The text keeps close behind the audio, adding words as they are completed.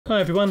Hi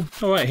everyone,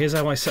 alright, here's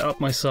how I set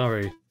up my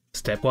SAROO.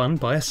 Step 1,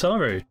 buy a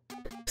SAROO.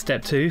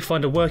 Step 2,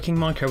 find a working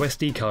micro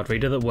SD card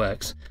reader that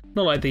works,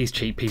 not like these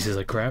cheap pieces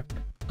of crap.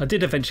 I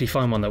did eventually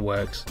find one that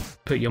works.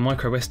 Put your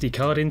micro SD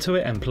card into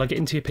it and plug it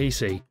into your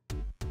PC.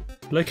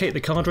 Locate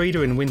the card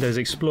reader in Windows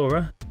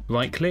Explorer,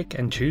 right click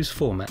and choose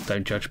Format,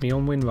 don't judge me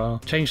on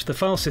WinRAR. Change the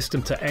file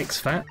system to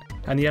ExFat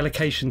and the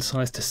allocation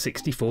size to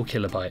 64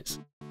 kilobytes.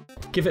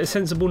 Give it a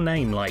sensible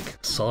name like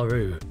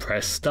SAROO.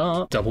 Press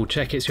start, double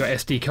check it's your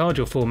SD card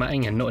you're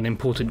formatting and not an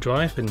important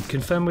drive, and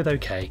confirm with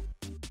OK.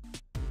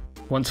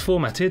 Once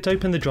formatted,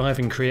 open the drive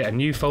and create a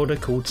new folder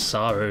called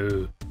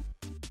SAROO.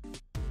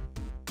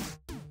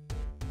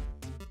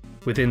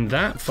 Within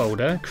that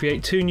folder,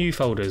 create two new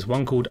folders,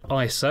 one called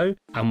ISO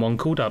and one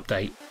called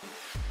Update.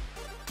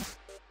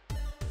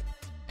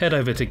 Head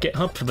over to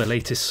GitHub for the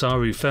latest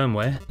SAROO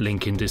firmware,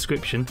 link in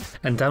description,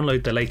 and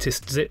download the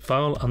latest zip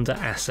file under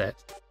Asset.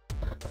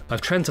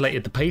 I've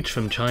translated the page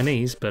from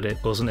Chinese, but it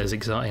wasn't as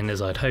exciting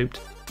as I'd hoped.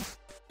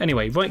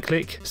 Anyway, right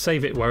click,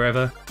 save it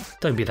wherever.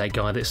 Don't be that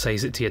guy that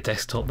saves it to your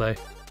desktop though.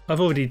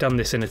 I've already done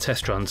this in a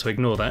test run, so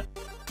ignore that.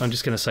 I'm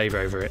just going to save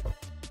over it.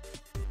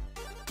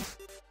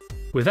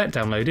 With that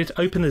downloaded,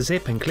 open the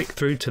zip and click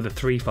through to the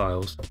three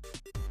files.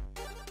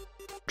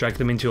 Drag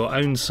them into your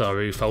own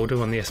SAROO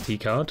folder on the SD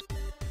card.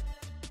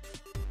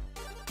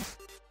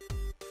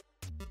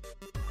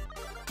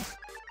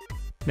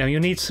 Now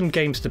you'll need some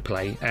games to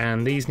play,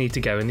 and these need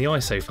to go in the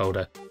ISO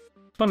folder.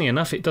 Funny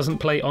enough, it doesn't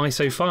play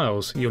ISO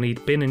files, you'll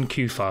need bin and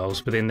q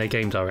files within their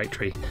game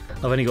directory.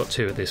 I've only got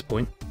two at this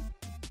point.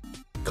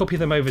 Copy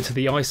them over to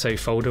the ISO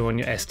folder on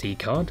your SD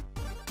card.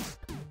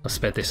 I've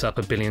sped this up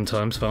a billion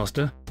times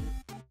faster.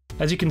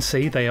 As you can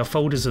see, they are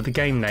folders of the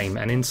game name,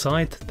 and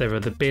inside there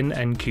are the bin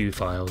and q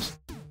files.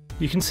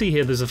 You can see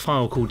here there's a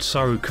file called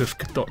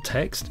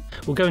saroocfg.txt.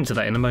 We'll go into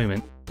that in a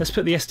moment. Let's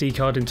put the SD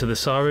card into the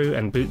SAROO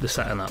and boot the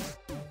Saturn up.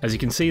 As you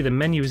can see, the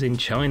menu is in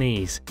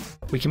Chinese.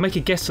 We can make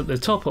a guess that the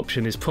top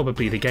option is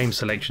probably the game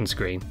selection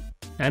screen.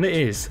 And it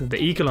is. The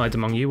eagle-eyed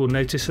among you will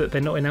notice that they're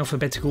not in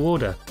alphabetical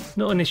order.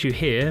 Not an issue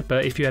here,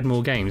 but if you had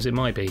more games it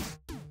might be.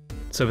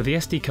 So with the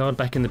SD card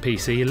back in the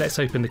PC, let's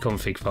open the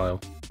config file.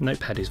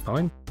 Notepad is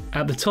fine.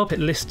 At the top it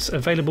lists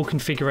available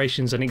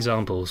configurations and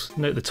examples.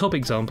 Note the top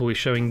example is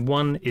showing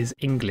 1 is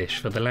English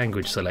for the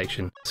language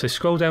selection. So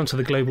scroll down to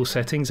the global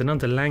settings and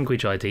under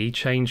language ID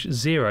change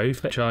 0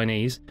 for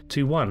Chinese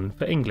to 1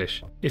 for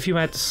English. If you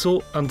add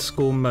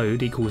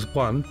sort_mode equals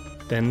 1,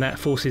 then that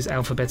forces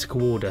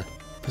alphabetical order.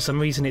 For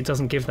some reason it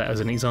doesn't give that as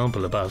an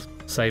example above.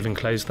 Save and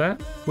close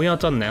that. We are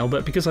done now,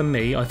 but because I'm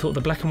me, I thought the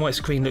black and white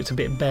screen looked a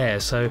bit bare,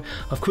 so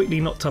I've quickly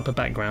knocked up a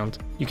background.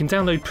 You can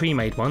download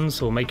pre-made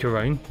ones or make your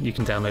own. You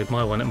can download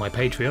my one at my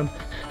Patreon,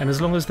 and as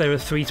long as they're a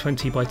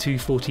 320 by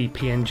 240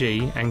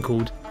 PNG and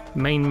called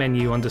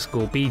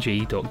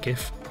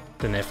mainmenu_bg.gif,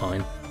 then they're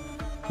fine.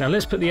 Now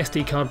let's put the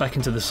SD card back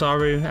into the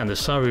SAROO and the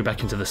SAROO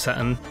back into the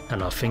Saturn,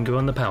 and our finger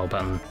on the power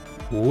button.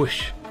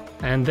 Whoosh!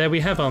 And there we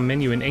have our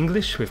menu in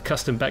English with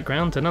custom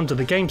background, and under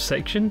the games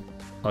section,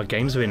 our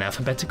games are in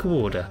alphabetical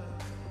order.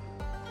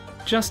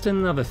 Just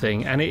another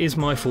thing, and it is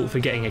my fault for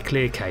getting a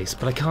clear case,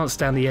 but I can't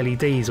stand the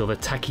LEDs or the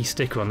tacky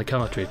sticker on the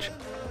cartridge.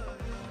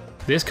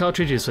 This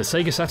cartridge is for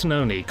Sega Saturn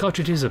only.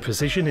 Cartridges are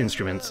precision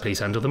instruments. Please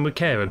handle them with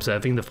care,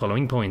 observing the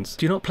following points.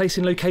 Do not place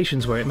in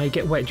locations where it may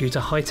get wet due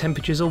to high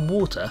temperatures or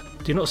water.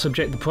 Do not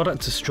subject the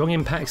product to strong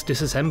impacts,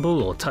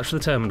 disassemble or touch the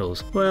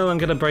terminals. Well, I'm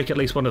going to break at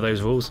least one of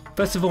those rules.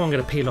 First of all, I'm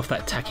going to peel off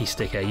that tacky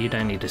sticker. You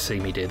don't need to see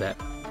me do that.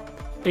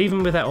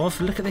 Even with that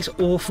off, look at this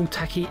awful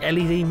tacky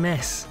LED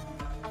mess.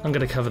 I'm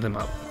going to cover them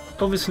up.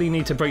 Obviously you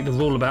need to break the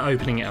rule about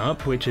opening it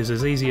up, which is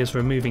as easy as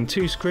removing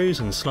two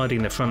screws and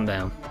sliding the front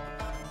down.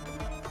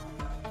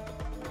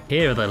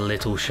 Here are the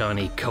little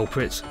shiny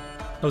culprits.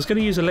 I was going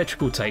to use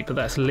electrical tape, but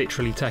that's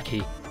literally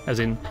tacky, as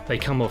in they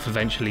come off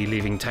eventually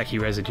leaving tacky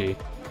residue.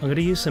 I'm going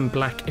to use some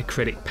black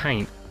acrylic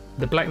paint.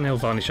 The black nail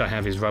varnish I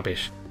have is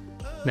rubbish.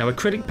 Now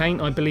acrylic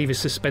paint I believe is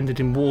suspended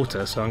in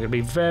water, so I'm going to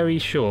be very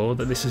sure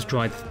that this is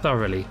dried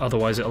thoroughly,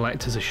 otherwise it'll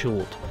act as a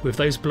short. With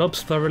those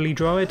blobs thoroughly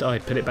dried, I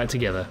put it back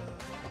together.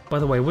 By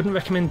the way, I wouldn't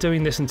recommend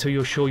doing this until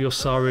you're sure your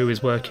SAROO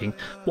is working.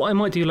 What I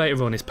might do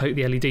later on is poke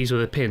the LEDs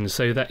with a pin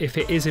so that if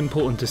it is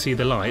important to see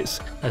the lights,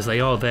 as they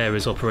are there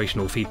as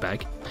operational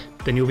feedback,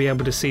 then you'll be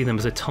able to see them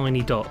as a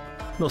tiny dot,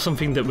 not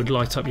something that would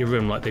light up your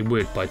room like they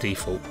would by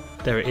default.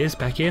 There it is,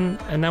 back in,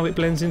 and now it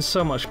blends in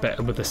so much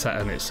better with the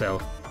Saturn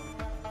itself.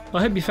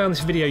 I hope you found this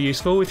video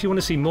useful. If you want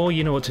to see more,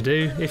 you know what to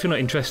do. If you're not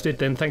interested,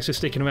 then thanks for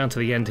sticking around to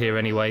the end here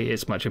anyway,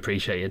 it's much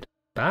appreciated.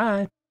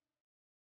 Bye!